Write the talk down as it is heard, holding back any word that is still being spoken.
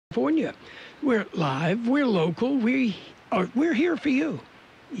California. We're live, we're local, we're here for you.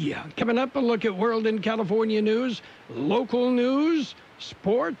 Yeah, coming up, a look at world and California news, local news,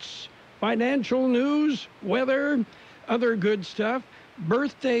 sports, financial news, weather, other good stuff.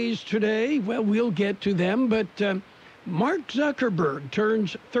 Birthdays today, well, we'll get to them, but Mark Zuckerberg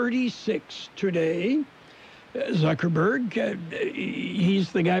turns 36 today. Zuckerberg,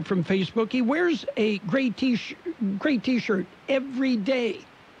 he's the guy from Facebook. He wears a gray T-shirt every day,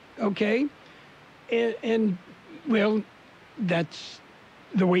 okay? And well, that's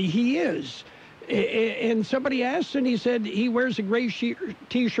the way he is. And somebody asked, and he said he wears a gray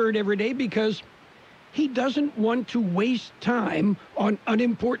T-shirt every day because he doesn't want to waste time on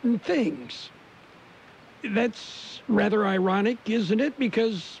unimportant things. That's rather ironic, isn't it?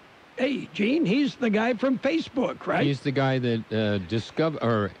 Because, hey, Gene, he's the guy from Facebook, right? He's the guy that discovered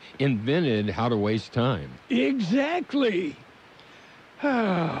or invented how to waste time. Exactly.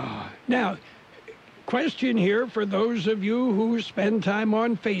 Now, question here for those of you who spend time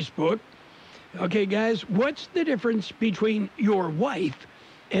on Facebook. Okay, guys, what's the difference between your wife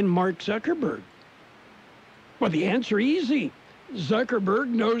and Mark Zuckerberg? Well, the answer easy. Zuckerberg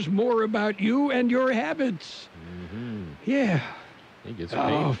knows more about you and your habits. Mm-hmm. Yeah. He gets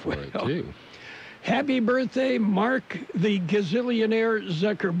paid for it, too. Happy birthday, Mark the gazillionaire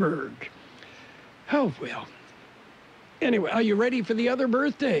Zuckerberg. Oh, well. Anyway, are you ready for the other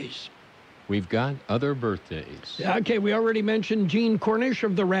birthdays? We've got other birthdays. Okay, we already mentioned Gene Cornish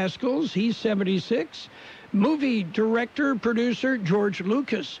of the Rascals. He's 76. Movie director, producer George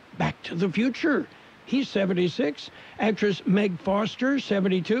Lucas, Back to the Future. He's 76. Actress Meg Foster,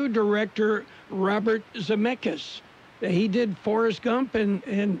 72. Director Robert Zemeckis. He did Forrest Gump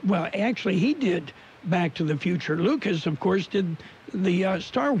and well, actually, he did Back to the Future. Lucas, of course, did the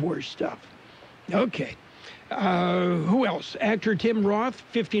Star Wars stuff. Okay. Who else? Actor Tim Roth,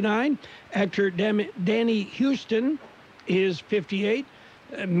 59. Actor Danny Houston is 58.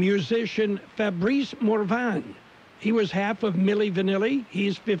 Musician Fabrice Morvan. He was half of Milli Vanilli.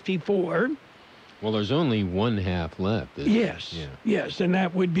 He's 54. Well, there's only one half left. Yes, yes, and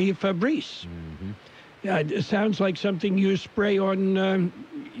that would be Fabrice. Mm-hmm. It sounds like something you spray on,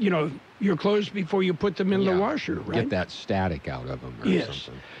 your clothes before you put them in the washer, right? Get that static out of them or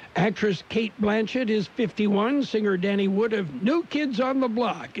something. Actress Kate Blanchett is 51. Singer Danny Wood of New Kids on the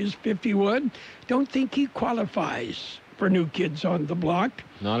Block is 51. Don't think he qualifies for New Kids on the Block.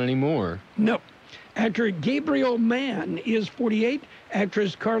 Not anymore. No. Actor Gabriel Mann is 48.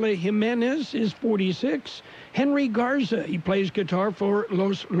 Actress Carla Jimenez is 46. Henry Garza, he plays guitar for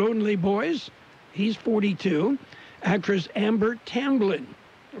Los Lonely Boys. He's 42. Actress Amber Tamblyn.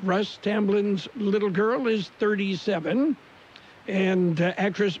 Russ Tamblin's little girl is 37. And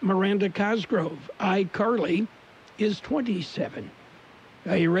actress Miranda Cosgrove, iCarly, is 27.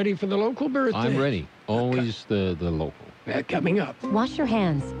 Are you ready for the local birthday? I'm ready. Always the local. Coming up. Wash your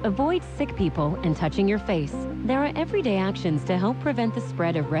hands, avoid sick people, and touching your face. There are everyday actions to help prevent the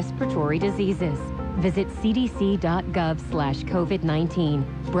spread of respiratory diseases. Visit cdc.gov/COVID-19.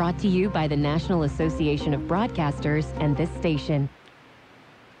 Brought to you by the National Association of Broadcasters and this station.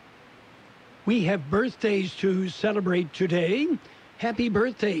 We have birthdays to celebrate today. Happy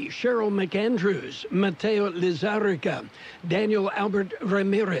birthday, Cheryl McAndrews, Mateo Lizarrica, Daniel Albert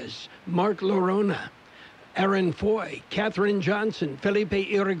Ramirez, Mark Lorona, Aaron Foy, Katherine Johnson, Felipe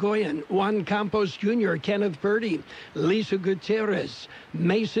Irigoyen, Juan Campos Jr., Kenneth Purdy, Lisa Gutierrez,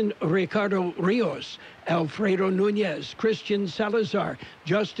 Mason Ricardo Rios, Alfredo Nunez, Christian Salazar,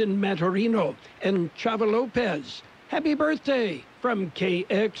 Justin Matorino, and Chava Lopez. Happy birthday from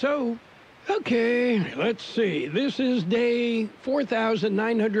KXO. Okay, let's see. This is day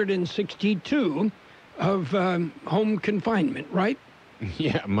 4,962 of home confinement, right?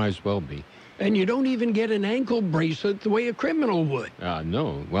 Yeah, might as well be. And you don't even get an ankle bracelet the way a criminal would.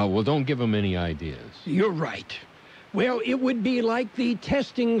 No. Well, don't give them any ideas. You're right. Well, it would be like the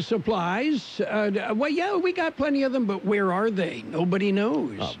testing supplies. We got plenty of them, but where are they? Nobody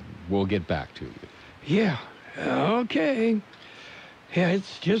knows. We'll get back to you. Yeah, okay. Yeah,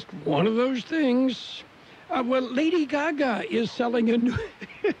 it's just one of those things. Lady Gaga is selling a new...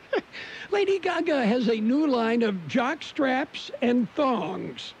 Lady Gaga has a new line of jock straps and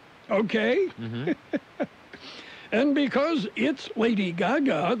thongs. Okay? Mm-hmm. And because it's Lady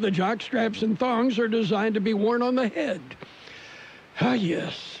Gaga, the jock straps and thongs are designed to be worn on the head. Ah,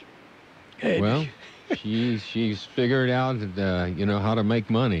 yes. Well, she's figured out, how to make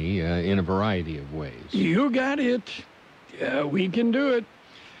money in a variety of ways. You got it. Yeah, we can do it.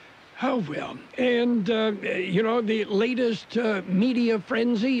 Oh, well. And, the latest media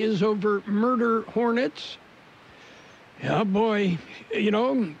frenzy is over murder hornets. Oh, boy. You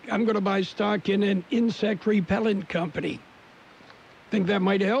know, I'm going to buy stock in an insect repellent company. Think that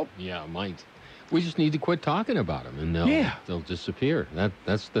might help? Yeah, it might. We just need to quit talking about them, and they'll disappear.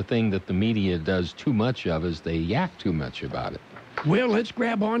 That's the thing that the media does too much of, is they yak too much about it. Well, let's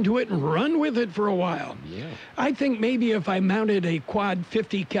grab onto it and run with it for a while. Yeah. I think maybe if I mounted a quad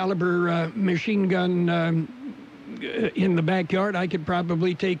 50 caliber machine gun in the backyard, I could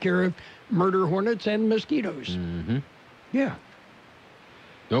probably take care of murder hornets and mosquitoes. Mm-hmm. Yeah.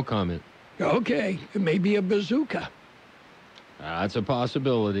 No comment. Okay, maybe a bazooka. That's a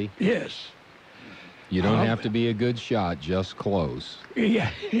possibility. Yes. You don't have to be a good shot, just close. Yeah,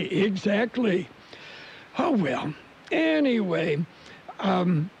 exactly. Oh, well. Anyway,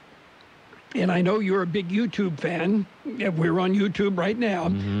 and I know you're a big YouTube fan. We're on YouTube right now.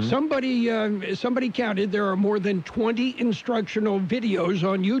 Mm-hmm. Somebody counted there are more than 20 instructional videos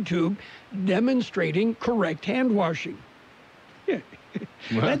on YouTube demonstrating correct hand washing.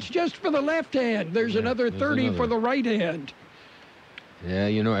 Well, that's just for the left hand. There's another 30 for the right hand. Yeah,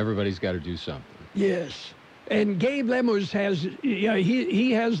 you know, everybody's got to do something. Yes. And Gabe Lemus has,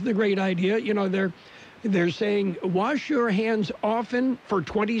 he has the great idea. You know, they're saying wash your hands often for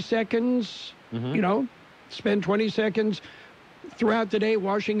 20 seconds. Mm-hmm. You know, spend 20 seconds throughout the day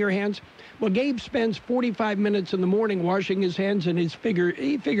washing your hands. Well, Gabe spends 45 minutes in the morning washing his hands, and he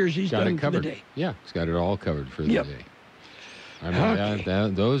figures he's done for the day. Yeah, he's got it all covered for the day. I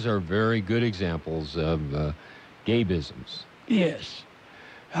mean, those are very good examples of Gabeisms. Yes.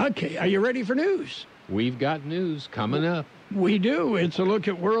 Okay, are you ready for news? We've got news coming up. We do. It's a look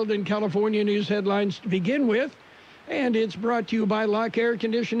at world and California news headlines to begin with. And it's brought to you by Lock Air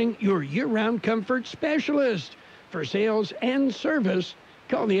Conditioning, your year-round comfort specialist. For sales and service,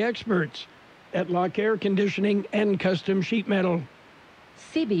 call the experts at Lock Air Conditioning and Custom Sheet Metal.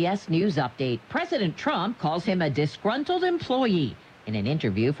 CBS News Update. President Trump calls him a disgruntled employee. In an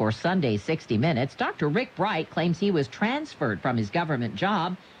interview for Sunday's 60 Minutes, Dr. Rick Bright claims he was transferred from his government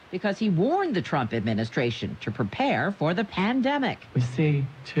job because he warned the Trump administration to prepare for the pandemic. We see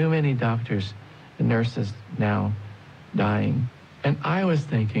too many doctors and nurses now dying. And I was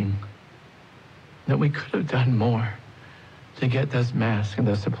thinking that we could have done more to get those masks and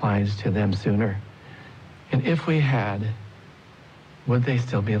those supplies to them sooner. And if we had, would they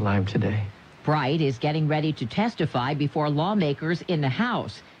still be alive today? Bright is getting ready to testify before lawmakers in the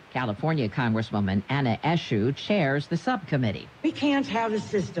House. California Congresswoman Anna Eshoo chairs the subcommittee. We can't have a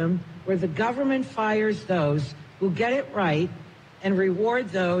system where the government fires those who get it right and reward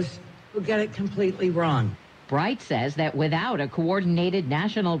those who get it completely wrong. Bright says that without a coordinated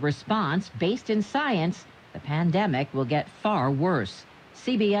national response based in science, the pandemic will get far worse.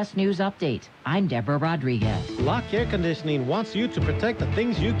 CBS News Update. I'm Deborah Rodriguez. Lock Air Conditioning wants you to protect the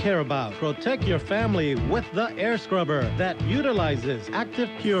things you care about. Protect your family with the air scrubber that utilizes Active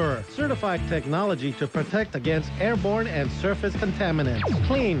Pure, certified technology to protect against airborne and surface contaminants.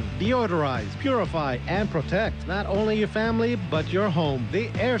 Clean, deodorize, purify, and protect not only your family, but your home.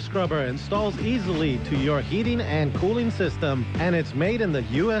 The air scrubber installs easily to your heating and cooling system, and it's made in the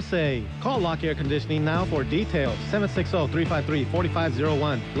USA. Call Lock Air Conditioning now for details.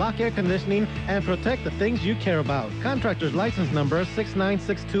 760-353-4501. Lock Air Conditioning, and protect the things you care about. Contractor's license number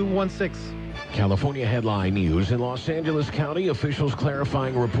 696216. California headline news. In Los Angeles County, officials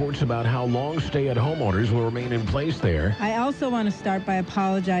clarifying reports about how long stay-at-home orders will remain in place there. I also want to start by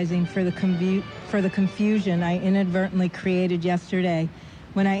apologizing for the confusion I inadvertently created yesterday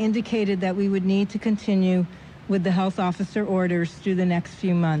when I indicated that we would need to continue with the health officer orders through the next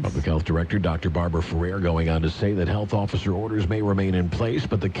few months. Public Health Director Dr. Barbara Ferrer going on to say that health officer orders may remain in place,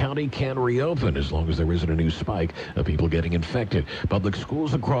 but the county can reopen as long as there isn't a new spike of people getting infected. Public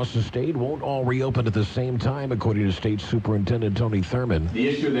schools across the state won't all reopen at the same time, according to State Superintendent Tony Thurman. The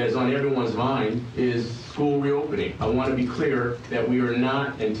issue that is on everyone's mind is school reopening. I want to be clear that we are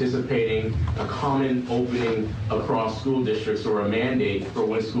not anticipating a common opening across school districts or a mandate for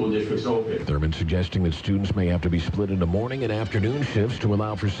when school districts open. Thurman suggesting that students may have to be split into morning and afternoon shifts to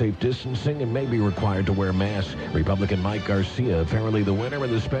allow for safe distancing and may be required to wear masks. Republican Mike Garcia apparently the winner in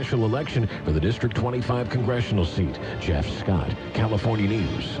the special election for the District 25 congressional seat. Jeff Scott, California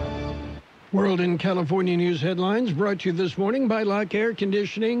News. World and California news headlines brought to you this morning by Lock Air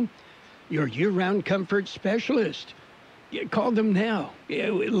Conditioning, your year-round comfort specialist. Call them now.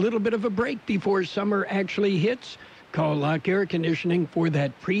 A little bit of a break before summer actually hits. Call Lock Air Conditioning for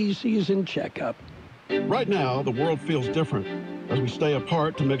that pre-season checkup. Right now, the world feels different as we stay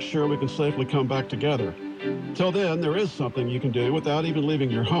apart to make sure we can safely come back together. Till then, there is something you can do without even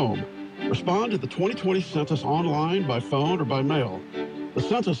leaving your home. Respond to the 2020 census online, by phone, or by mail. The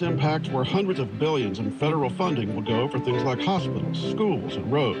census impacts where hundreds of billions in federal funding will go for things like hospitals, schools,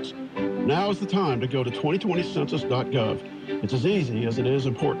 and roads. Now is the time to go to 2020census.gov. It's as easy as it is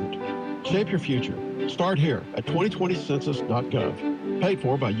important. Shape your future. Start here at 2020census.gov. Paid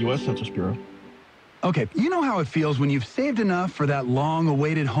for by U.S. Census Bureau. Okay, you know how it feels when you've saved enough for that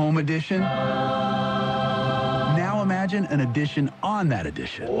long-awaited home edition? Now imagine an edition on that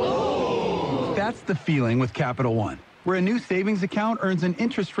edition. Whoa. That's the feeling with Capital One, where a new savings account earns an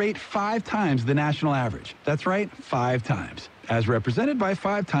interest rate 5 times the national average. That's right, 5 times, as represented by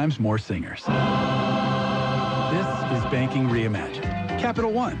 5 times more singers. This is banking reimagined.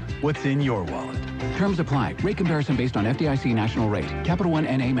 Capital One, what's in your wallet? Terms apply. Rate comparison based on FDIC national rate. Capital One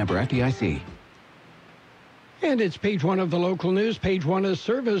NA member FDIC. And it's page 1 of the local news. Page 1 is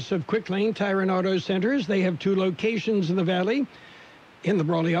service of Quick Lane Tire and Auto Centers. They have 2 locations in the valley. In the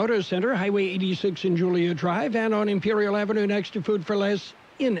Brawley Auto Center, Highway 86 in Julia Drive, and on Imperial Avenue next to Food for Less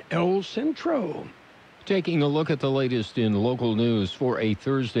in El Centro. Taking a look at the latest in local news for a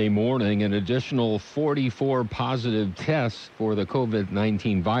Thursday morning, an additional 44 positive tests for the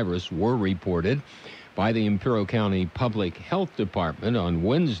COVID-19 virus were reported by the Imperial County Public Health Department on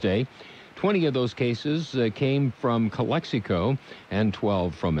Wednesday. 20 of those cases came from Calexico and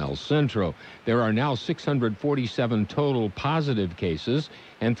 12 from El Centro. There are now 647 total positive cases,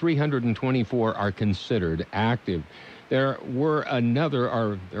 and 324 are considered active. There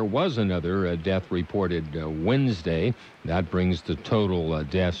was another death reported Wednesday. That brings the total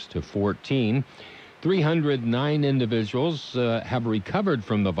deaths to 14. 309 individuals have recovered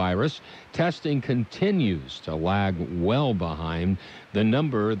from the virus. Testing continues to lag well behind the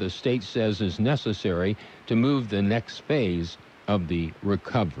number the state says is necessary to move the next phase of the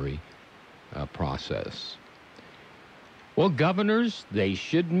recovery process. Well, governors, they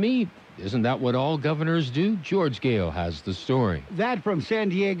should meet. Isn't that what all governors do? George Gale has the story. That from San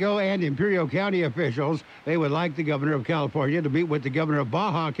Diego and Imperial County officials. They would like the governor of California to meet with the governor of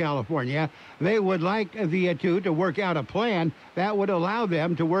Baja California. They would like the two to work out a plan that would allow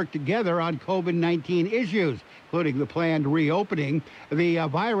them to work together on COVID-19 issues, including the planned reopening. The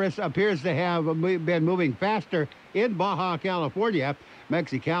virus appears to have been moving faster in Baja California.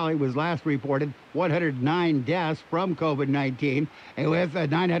 Mexicali was last reported 109 deaths from COVID-19, and with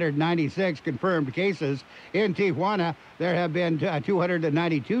 996 confirmed cases. In Tijuana, there have been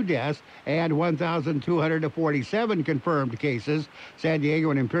 292 deaths and 1,247 confirmed cases. San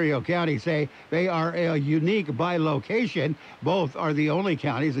Diego and Imperial County say they are unique by location. Both are the only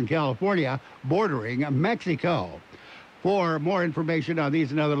counties in California bordering Mexico. For more information on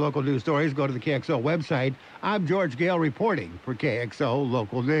these and other local news stories, go to the KXO website. I'm George Gale reporting for KXO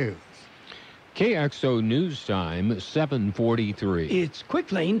Local News. KXO News Time, 7:43. It's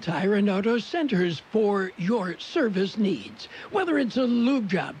Quick Lane Tire and Auto Centers for your service needs. Whether it's a lube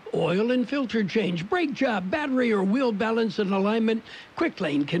job, oil and filter change, brake job, battery or wheel balance and alignment, Quick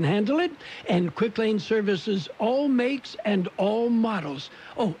Lane can handle it. And Quick Lane services all makes and all models.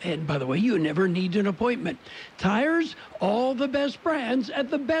 Oh, and by the way, you never need an appointment. Tires, all the best brands at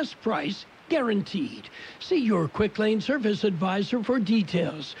the best price. Guaranteed. See your Quick Lane service advisor for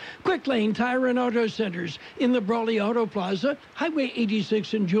details. Quick Lane Tire and Auto Centers in the Brawley Auto Plaza, Highway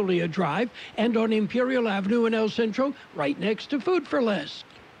 86 in Julia Drive, and on Imperial Avenue in El Centro, right next to Food for Less.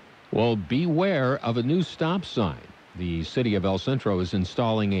 Well, beware of a new stop sign. The city of El Centro is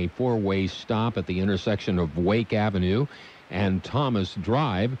installing a 4-way stop at the intersection of Wake Avenue and Thomas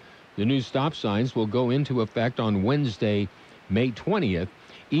Drive. The new stop signs will go into effect on Wednesday, May 20th.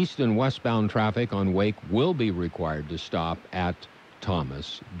 East and westbound traffic on Wake will be required to stop at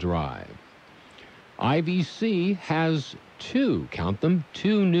Thomas Drive. IVC has two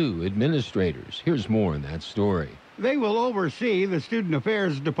new administrators. Here's more in that story. They will oversee the Student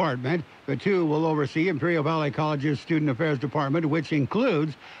Affairs Department. The two will oversee Imperial Valley College's Student Affairs Department, which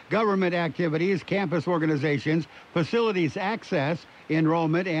includes government activities, campus organizations, facilities access,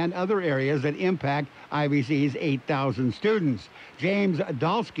 enrollment, and other areas that impact IVC's 8,000 students. James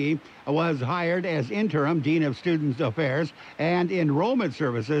Dalsky was hired as interim Dean of Student Affairs and Enrollment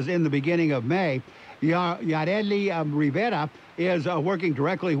Services in the beginning of May. Yareli Rivera is working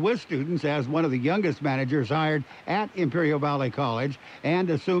directly with students as one of the youngest managers hired at Imperial Valley College and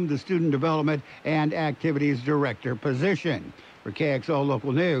assumed the Student Development and Activities Director position. For KXO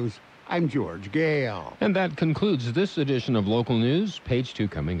Local News, I'm George Gale. And that concludes this edition of Local News. Page 2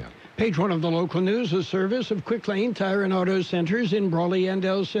 coming up. Page 1 of the local news, a service of Quick Lane Tire and Auto Centers in Brawley and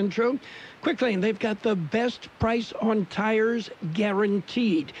El Centro. Quick Lane, they've got the best price on tires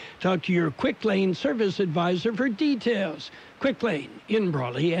guaranteed. Talk to your Quick Lane service advisor for details. Quick Lane in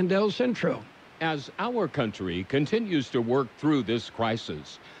Brawley and El Centro. As our country continues to work through this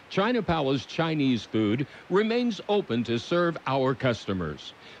crisis, China Palace Chinese Food remains open to serve our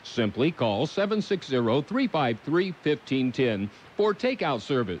customers. Simply call 760-353-1510 for takeout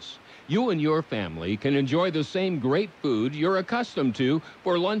service. You and your family can enjoy the same great food you're accustomed to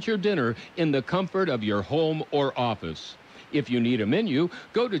for lunch or dinner in the comfort of your home or office. If you need a menu,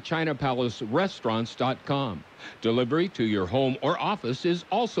 go to ChinaPalaceRestaurants.com. Delivery to your home or office is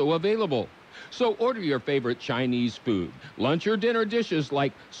also available. So order your favorite Chinese food, lunch or dinner dishes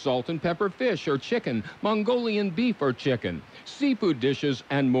like salt and pepper fish or chicken, Mongolian beef or chicken, seafood dishes,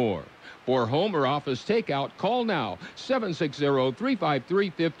 and more. For home or office takeout, call now,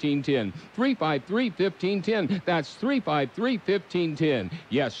 760-353-1510, 353-1510. That's 353-1510.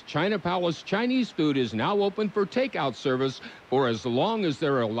 Yes, China Palace Chinese Food is now open for takeout service for as long as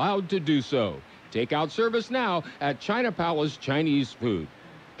they're allowed to do so. Takeout service now at China Palace Chinese Food.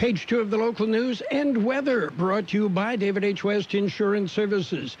 Page 2 of the local news and weather, brought to you by David H. West Insurance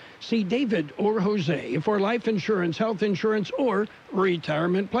Services. See David or Jose for life insurance, health insurance, or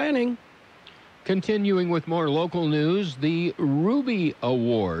retirement planning. Continuing with more local news, the Ruby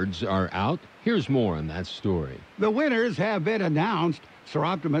Awards are out. Here's more on that story. The winners have been announced. Sir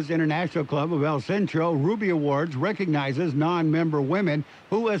Optimus International Club of El Centro Ruby Awards recognizes non-member women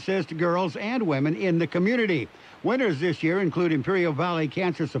who assist girls and women in the community. Winners this year include Imperial Valley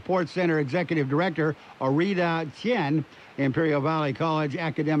Cancer Support Center Executive Director Arita Chen, Imperial Valley College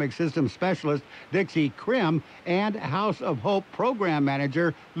Academic Systems Specialist Dixie Krim, and House of Hope Program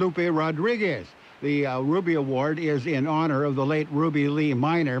Manager Lupe Rodriguez. The Ruby Award is in honor of the late Ruby Lee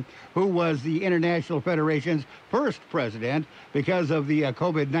Minor, who was the International Federation's first president. Because of the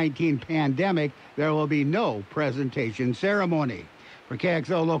COVID-19 pandemic, there will be no presentation ceremony. For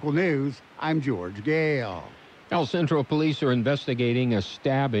Kxo Local News, I'm George Gale. El Centro police are investigating a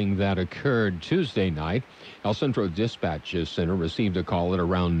stabbing that occurred Tuesday night. El Centro Dispatch Center received a call at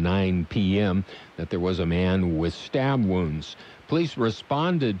around 9 p.m. that there was a man with stab wounds. Police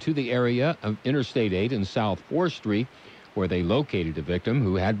responded to the area of Interstate 8 and South 4th Street, where they located a victim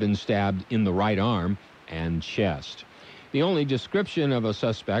who had been stabbed in the right arm and chest. The only description of a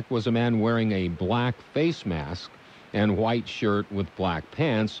suspect was a man wearing a black face mask and white shirt with black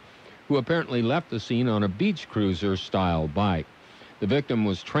pants, who apparently left the scene on a beach cruiser-style bike. The victim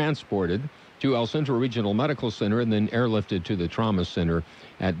was transported to El Centro Regional Medical Center and then airlifted to the Trauma Center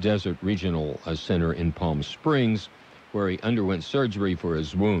at Desert Regional Center in Palm Springs, where he underwent surgery for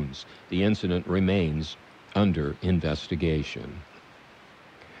his wounds. The incident remains under investigation.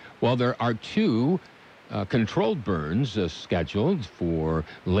 Well, there are two controlled burns scheduled for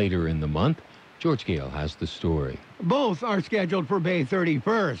later in the month. George Gale has the story. Both are scheduled for May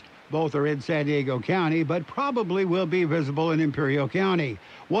 31st. Both are in San Diego County, but probably will be visible in Imperial County.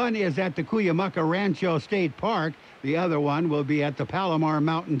 One is at the Cuyamaca Rancho State Park. The other one will be at the Palomar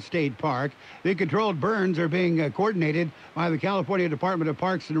Mountain State Park. The controlled burns are being coordinated by the California Department of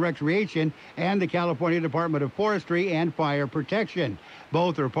Parks and Recreation and the California Department of Forestry and Fire Protection.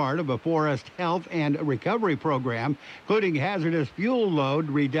 Both are part of a forest health and recovery program, including hazardous fuel load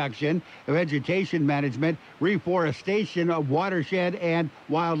reduction, vegetation management, reforestation of watershed and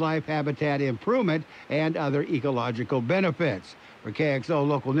wildlife habitat improvement, and other ecological benefits. For KXO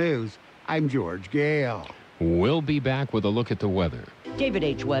Local News, I'm George Gale. We'll be back with a look at the weather. David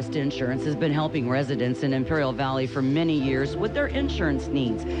H. West Insurance has been helping residents in Imperial Valley for many years with their insurance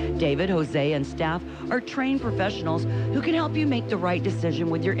needs. David, Jose, and staff are trained professionals who can help you make the right decision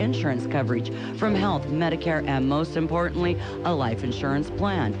with your insurance coverage, from health, Medicare, and most importantly, a life insurance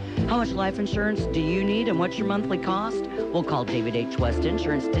plan. How much life insurance do you need and what's your monthly cost? We'll call David H. West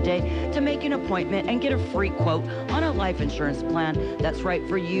Insurance today to make an appointment and get a free quote on a life insurance plan that's right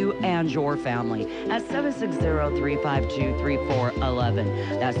for you and your family at 760-352-3411.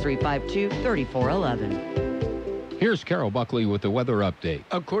 That's 352-3411. Here's Carroll Buckley with the weather update.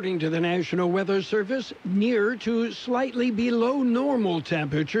 According to the National Weather Service, near to slightly below normal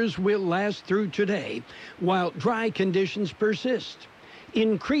temperatures will last through today, while dry conditions persist.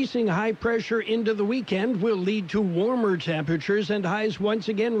 Increasing high pressure into the weekend will lead to warmer temperatures and highs once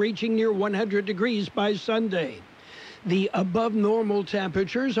again reaching near 100 degrees by Sunday. The above normal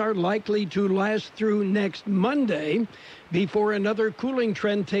temperatures are likely to last through next Monday before another cooling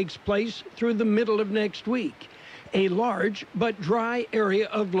trend takes place through the middle of next week. A large but dry area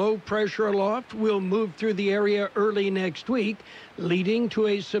of low pressure aloft will move through the area early next week, leading to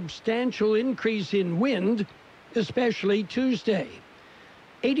a substantial increase in wind, especially Tuesday.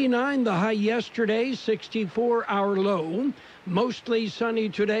 89 the high yesterday, 64 our low. Mostly sunny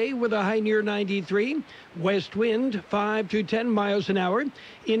today with a high near 93. West wind 5 to 10 miles an hour,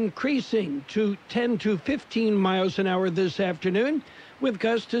 increasing to 10 to 15 miles an hour this afternoon, with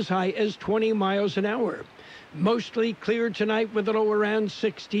gusts as high as 20 miles an hour. Mostly clear tonight with a low around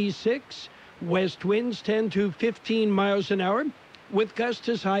 66. West winds 10 to 15 miles an hour, with gusts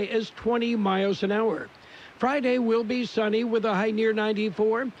as high as 20 miles an hour. Friday will be sunny with a high near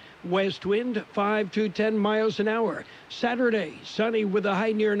 94. West wind 5 to 10 miles an hour. Saturday, sunny with a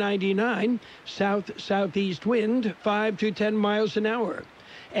high near 99. South-southeast wind 5 to 10 miles an hour.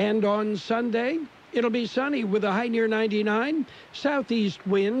 And on Sunday, it'll be sunny with a high near 99. Southeast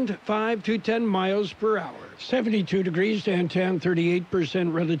wind 5 to 10 miles per hour. 72 degrees downtown,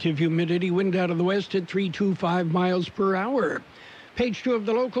 38% relative humidity. Wind out of the west at 325 miles per hour. Page 2 of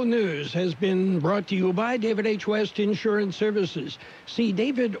the local news has been brought to you by David H. West Insurance Services. See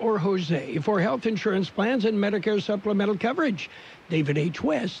David or Jose for health insurance plans and Medicare supplemental coverage. David H.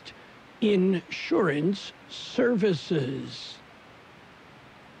 West Insurance Services.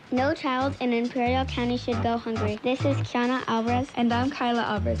 No child in Imperial County should go hungry. This is Kiana Alvarez. And I'm Kyla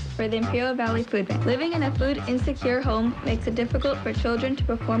Alvarez for the Imperial Valley Food Bank. Living in a food-insecure home makes it difficult for children to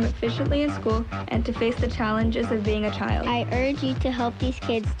perform efficiently in school and to face the challenges of being a child. I urge you to help these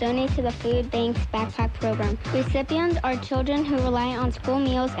kids. Donate to the Food Bank's backpack program. Recipients are children who rely on school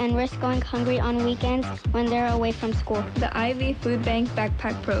meals and risk going hungry on weekends when they're away from school. The IV Food Bank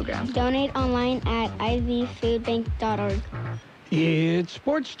Backpack Program. Donate online at ivfoodbank.org. It's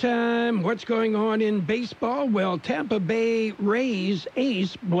sports time. What's going on in baseball? Well, Tampa Bay Rays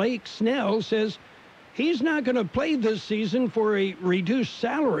ace Blake Snell says he's not going to play this season for a reduced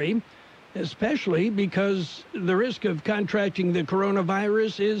salary, especially because the risk of contracting the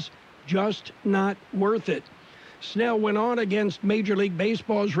coronavirus is just not worth it. Snell went on against Major League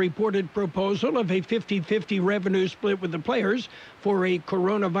Baseball's reported proposal of a 50-50 revenue split with the players for a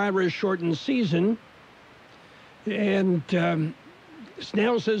coronavirus-shortened season. And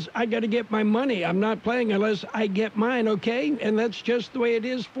Snell says, I got to get my money. I'm not playing unless I get mine, okay? And that's just the way it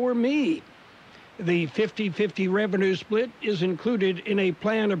is for me. The 50-50 revenue split is included in a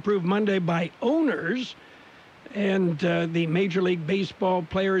plan approved Monday by owners. And the Major League Baseball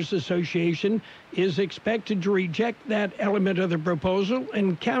Players Association is expected to reject that element of the proposal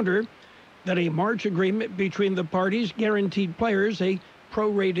and counter that a March agreement between the parties guaranteed players a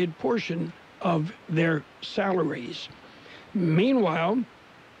prorated portion of their salaries. Meanwhile,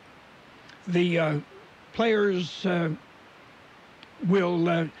 the players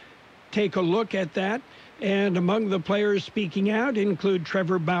will take a look at that. And among the players speaking out include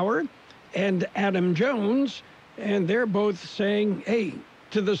Trevor Bauer and Adam Jones. And they're both saying, hey,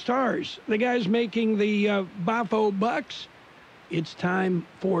 to the stars, the guys making the Bafo bucks, it's time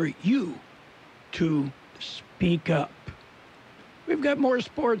for you to speak up. We've got more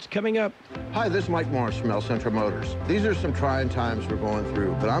sports coming up. Hi, this is Mike Morris from El Centro Motors. These are some trying times we're going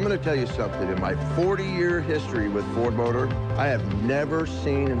through, but I'm going to tell you something. In my 40-year history with Ford Motor, I have never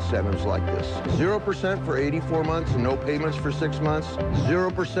seen incentives like this. 0% for 84 months and no payments for 6 months.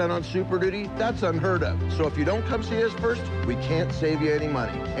 0% on Super Duty. That's unheard of. So if you don't come see us first, we can't save you any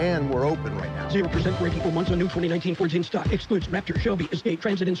money. And we're open right now. 0% for 84 months on new 2019 Fords in stock. Excludes Raptor, Shelby, Escape,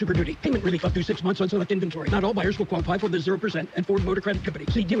 Transit, and Super Duty. Payment relief up to 6 months on select inventory. Not all buyers will qualify for the 0% and Ford Motor Credit Company.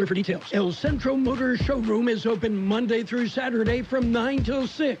 See dealer for details. El Centro Motor Showroom is open Monday through Saturday from 9 till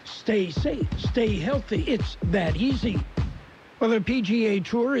 6. Stay safe, stay healthy. It's that easy. Well, the PGA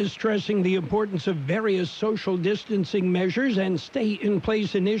Tour is stressing the importance of various social distancing measures and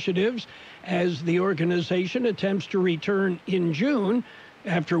stay-in-place initiatives as the organization attempts to return in June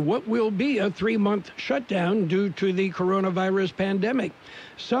after what will be a 3-month shutdown due to the coronavirus pandemic.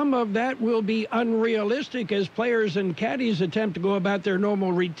 Some of that will be unrealistic as players and caddies attempt to go about their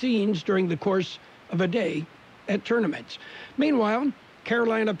normal routines during the course of a day at tournaments. Meanwhile,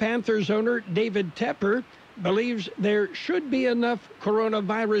 Carolina Panthers owner David Tepper believes there should be enough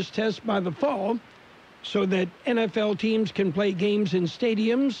coronavirus tests by the fall so that NFL teams can play games in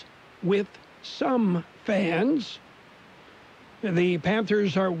stadiums with some fans. The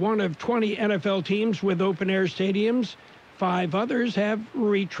Panthers are one of 20 NFL teams with open-air stadiums. 5 others have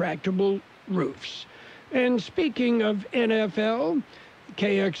retractable roofs. And speaking of NFL,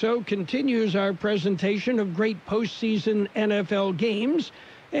 KXO continues our presentation of great postseason NFL games.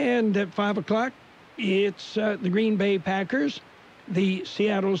 And at 5 o'clock, it's the Green Bay Packers, the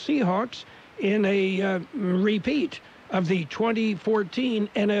Seattle Seahawks, in a repeat of the 2014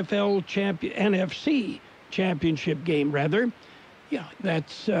 NFC championship game, rather. Yeah,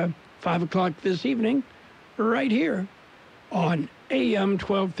 that's 5 o'clock this evening, right here on AM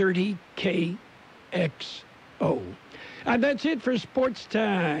 1230 KXO. That's it for Sports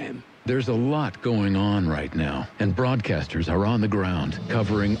Time. There's a lot going on right now, and broadcasters are on the ground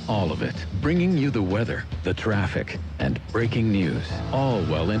covering all of it, bringing you the weather, the traffic, and breaking news, all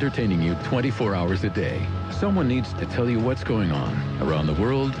while entertaining you 24 hours a day. Someone needs to tell you what's going on around the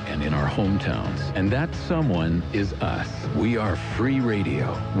world and in our hometowns, and that someone is us. We are free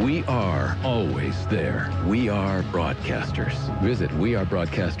radio. We are always there. We are broadcasters. Visit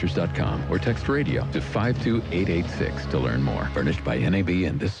wearebroadcasters.com or text radio to 52886 to learn more. Furnished by NAB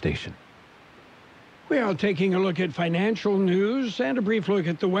and this station. We are taking a look at financial news and a brief look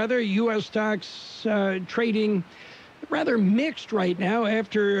at the weather. U.S. stocks trading rather mixed right now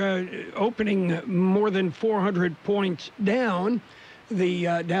after opening more than 400 points down.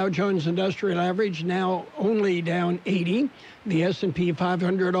 The Dow Jones Industrial Average now only down 80. The S&P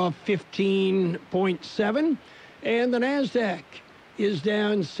 500 off 15.7. And the NASDAQ is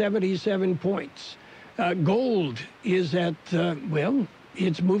down 77 points. Gold is at,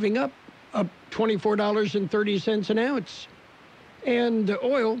 it's moving up $24.30 an ounce. And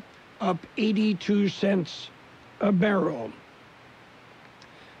oil up 82 cents a barrel.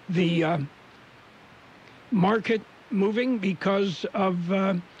 The market moving because of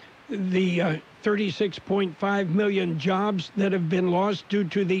the 36.5 million jobs that have been lost due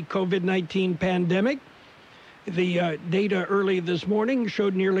to the COVID-19 pandemic. The data early this morning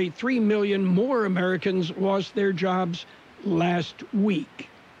showed nearly 3 million more Americans lost their jobs last week.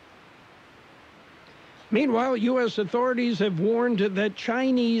 Meanwhile, U.S. authorities have warned that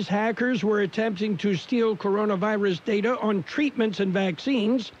Chinese hackers were attempting to steal coronavirus data on treatments and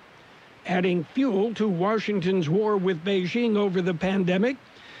vaccines, adding fuel to Washington's war with Beijing over the pandemic.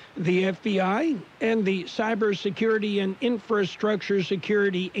 The FBI and the Cybersecurity and Infrastructure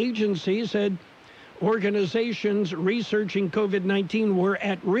Security Agency said organizations researching COVID-19 were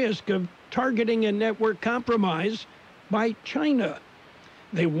at risk of targeting a network compromise by China.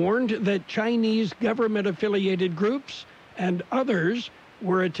 They warned that Chinese government-affiliated groups and others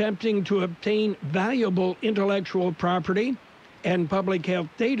were attempting to obtain valuable intellectual property and public health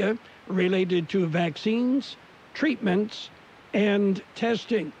data related to vaccines, treatments, and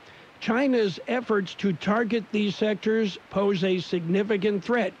testing. China's efforts to target these sectors pose a significant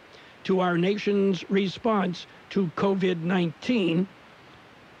threat to our nation's response to COVID-19.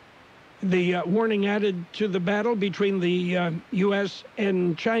 The warning added to the battle between the U.S.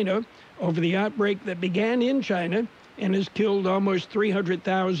 and China over the outbreak that began in China and has killed almost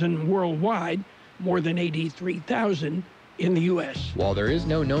 300,000 worldwide, more than 83,000 in the U.S. While there is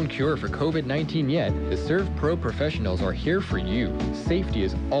no known cure for COVID-19 yet, the ServPro professionals are here for you. Safety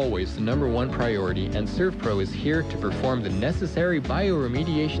is always the #1 priority, and ServPro is here to perform the necessary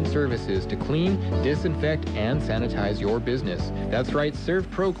bioremediation services to clean, disinfect, and sanitize your business. That's right,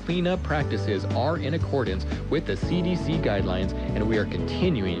 ServPro cleanup practices are in accordance with the CDC guidelines, and we are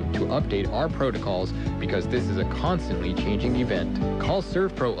continuing to update our protocols because this is a constantly changing event. Call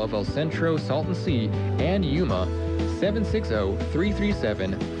ServPro of El Centro, Salton Sea, and Yuma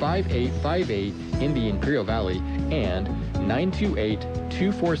 760-337-5858 in the Imperial Valley and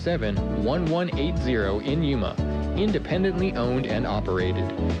 928-247-1180 in Yuma. Independently owned and operated.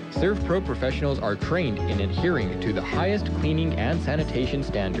 ServPro professionals are trained in adhering to the highest cleaning and sanitation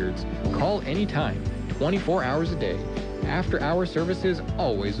standards. Call anytime, 24 hours a day. After-hour services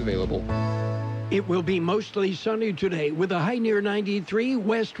always available. It will be mostly sunny today with a high near 93,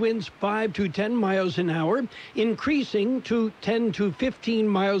 west winds 5 to 10 miles an hour, increasing to 10 to 15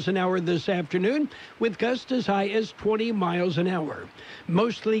 miles an hour this afternoon, with gusts as high as 20 miles an hour.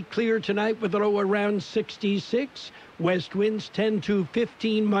 Mostly clear tonight with a low around 66, west winds 10 to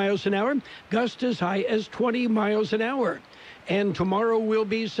 15 miles an hour, gusts as high as 20 miles an hour. And tomorrow will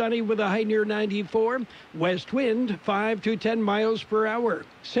be sunny with a high near 94, west wind 5 to 10 miles per hour.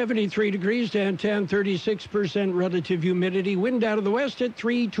 73 degrees downtown, 36% relative humidity, wind out of the west at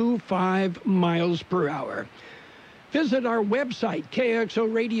 3 to 5 miles per hour. Visit our website,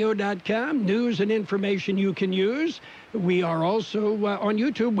 kxoradio.com, news and information you can use. We are also on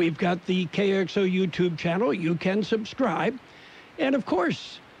YouTube. We've got the KXO YouTube channel. You can subscribe. And, of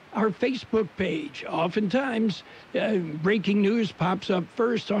course, our Facebook page. Oftentimes, breaking news pops up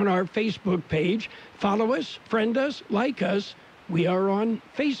first on our Facebook page. Follow us, friend us, like us. We are on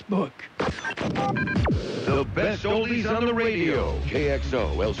Facebook. The best oldies on the radio.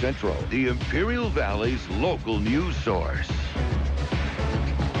 KXO El Centro, the Imperial Valley's local news source.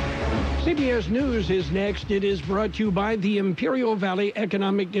 CBS News is next. It is brought to you by the Imperial Valley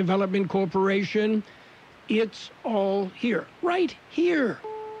Economic Development Corporation. It's all here, right here.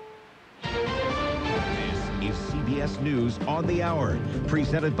 This is CBS CBS News on the Hour,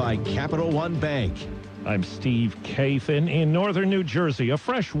 presented by Capital One Bank. I'm Steve Kathan. In northern New Jersey, a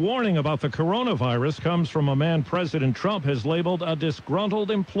fresh warning about the coronavirus comes from a man President Trump has labeled a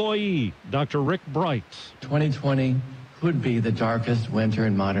disgruntled employee, Dr. Rick Bright. 2020 could be the darkest winter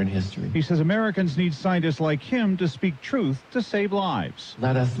in modern history. He says Americans need scientists like him to speak truth to save lives.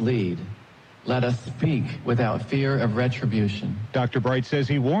 Let us lead. Let us speak without fear of retribution. Dr. Bright says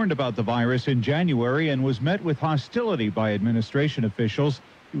he warned about the virus in January and was met with hostility by administration officials.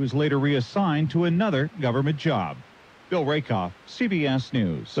 He was later reassigned to another government job. Bill Rakoff, CBS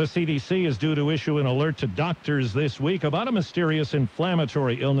News. The CDC is due to issue an alert to doctors this week about a mysterious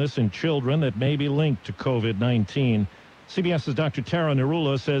inflammatory illness in children that may be linked to COVID-19. CBS's Dr. Tara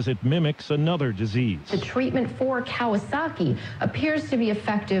Narula says it mimics another disease. The treatment for Kawasaki appears to be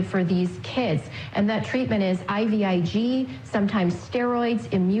effective for these kids, and that treatment is IVIG, sometimes steroids,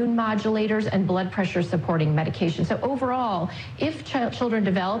 immune modulators, and blood pressure supporting medication. So overall, if children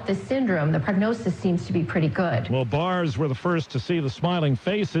develop this syndrome, the prognosis seems to be pretty good. Well, bars were the first to see the smiling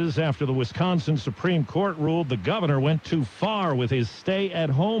faces after the Wisconsin Supreme Court ruled the governor went too far with his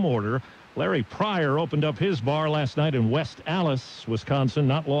stay-at-home order. Larry Pryor opened up his bar last night in West Allis, Wisconsin,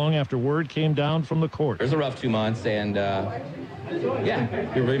 not long after word came down from the court. It was a rough 2 months, and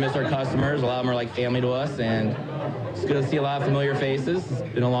yeah, we really missed our customers. A lot of them are like family to us, and it's good to see a lot of familiar faces. It's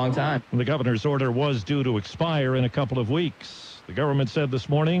been a long time. The governor's order was due to expire in a couple of weeks. The government said this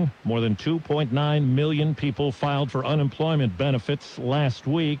morning more than 2.9 million people filed for unemployment benefits last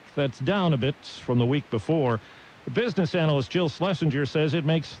week. That's down a bit from the week before. The business analyst Jill Schlesinger says it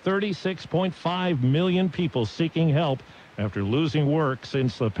makes 36.5 million people seeking help after losing work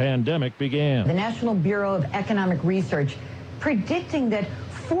since the pandemic began. The National Bureau of Economic Research predicting that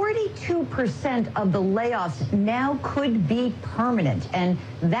 42% of the layoffs now could be permanent, and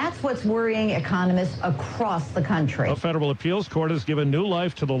that's what's worrying economists across the country. A federal appeals court has given new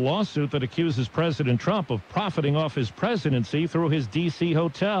life to the lawsuit that accuses President Trump of profiting off his presidency through his D.C.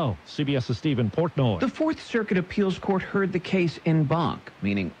 hotel. CBS's Stephen Portnoy. The Fourth Circuit Appeals Court heard the case en banc,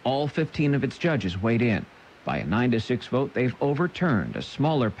 meaning all 15 of its judges weighed in. By a 9-6 vote, they've overturned a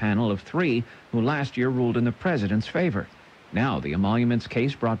smaller panel of 3 who last year ruled in the president's favor. Now the emoluments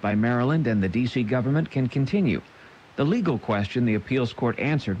case brought by Maryland and the D.C. government can continue. The legal question the appeals court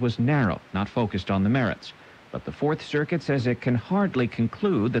answered was narrow, not focused on the merits. But the Fourth Circuit says it can hardly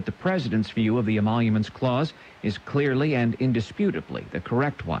conclude that the president's view of the emoluments clause is clearly and indisputably the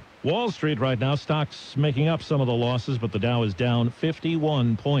correct one. Wall Street right now, stocks making up some of the losses, but the Dow is down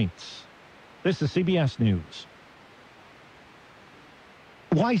 51 points. This is CBS News.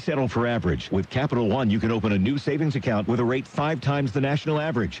 Why settle for average? With Capital One, you can open a new savings account with a rate 5 times the national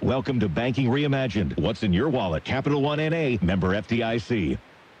average. Welcome to Banking Reimagined. What's in your wallet? Capital One N.A., member FDIC.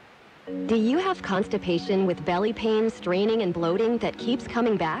 Do you have constipation with belly pain, straining, and bloating that keeps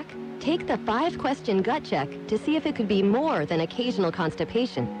coming back? Take the 5-question gut check to see if it could be more than occasional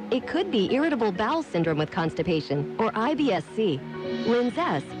constipation. It could be irritable bowel syndrome with constipation, or IBS-C.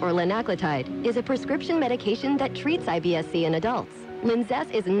 Linzess, or linaclotide, is a prescription medication that treats IBS-C in adults. Linzess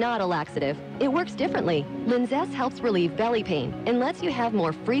is not a laxative. It works differently. Linzess helps relieve belly pain and lets you have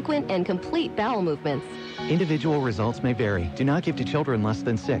more frequent and complete bowel movements. Individual results may vary. Do not give to children less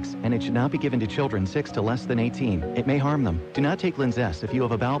than 6, and it should not be given to children 6 to less than 18. It may harm them. Do not take Linzess if you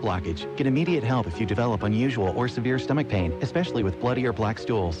have a bowel blockage. Get immediate help if you develop unusual or severe stomach pain, especially with bloody or black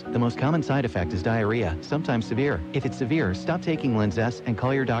stools. The most common side effect is diarrhea, sometimes severe. If it's severe, stop taking Linzess and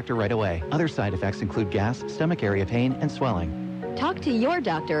call your doctor right away. Other side effects include gas, stomach area pain, and swelling. Talk to your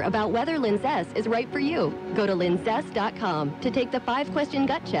doctor about whether Linzess is right for you. Go to linzess.com to take the 5-question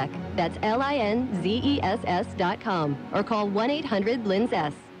gut check. That's LINZESS.com or call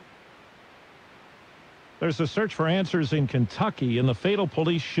 1-800-LINZESS. There's a search for answers in Kentucky in the fatal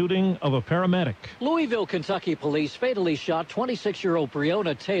police shooting of a paramedic. Louisville, Kentucky police fatally shot 26-year-old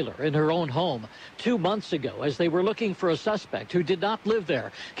Breonna Taylor in her own home 2 months ago as they were looking for a suspect who did not live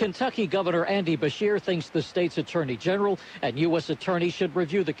there. Kentucky Governor Andy Beshear thinks the state's attorney general and U.S. attorney should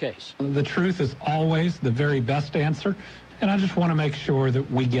review the case. The truth is always the very best answer. And I just want to make sure that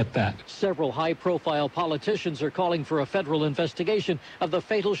we get that. Several high-profile politicians are calling for a federal investigation of the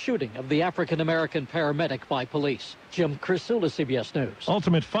fatal shooting of the African-American paramedic by police. Jim Crisula, CBS News.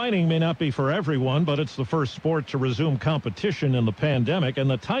 Ultimate fighting may not be for everyone, but it's the first sport to resume competition in the pandemic. And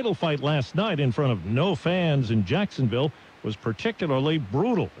the title fight last night in front of no fans in Jacksonville was particularly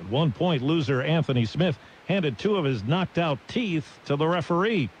brutal. At one point, loser Anthony Smith handed 2 of his knocked-out teeth to the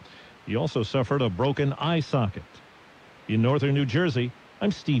referee. He also suffered a broken eye socket. In northern New Jersey,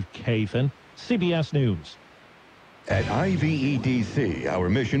 I'm Steve Kathan, CBS News. At IVEDC, our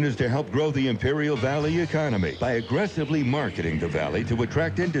mission is to help grow the Imperial Valley economy by aggressively marketing the valley to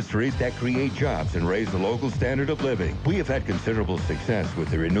attract industries that create jobs and raise the local standard of living. We have had considerable success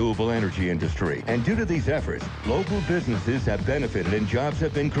with the renewable energy industry, and due to these efforts, local businesses have benefited and jobs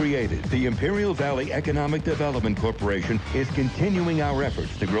have been created. The Imperial Valley Economic Development Corporation is continuing our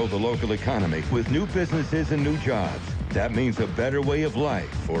efforts to grow the local economy with new businesses and new jobs. That means a better way of life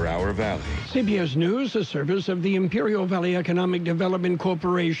for our valley. CBS News, a service of the Imperial Valley Economic Development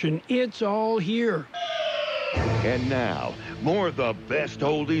Corporation. It's all here. And now, more of the best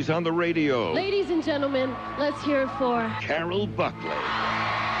oldies on the radio. Ladies and gentlemen, let's hear it for Carroll Buckley.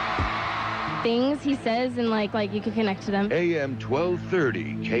 Things he says and like you can connect to them. AM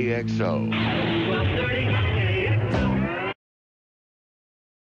 1230 KXO. 1230 KXO.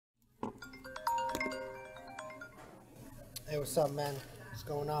 Hey, what's up, man? What's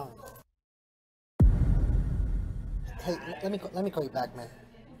going on? Hey, let me call you back, man.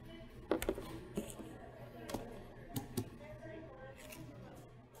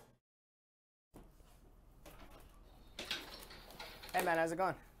 Hey, man, how's it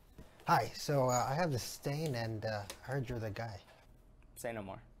going? Hi. So I have this stain, and I heard you're the guy. Say no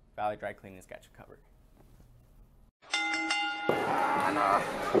more. Valley Dry Cleaning's got you covered.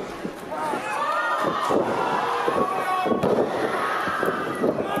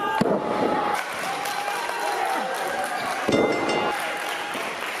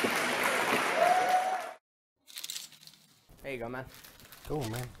 There you go, man. Cool,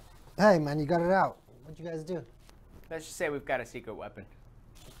 man. Hey, man, you got it out. What'd you guys do? Let's just say we've got a secret weapon.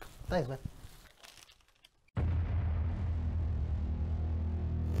 Thanks, man.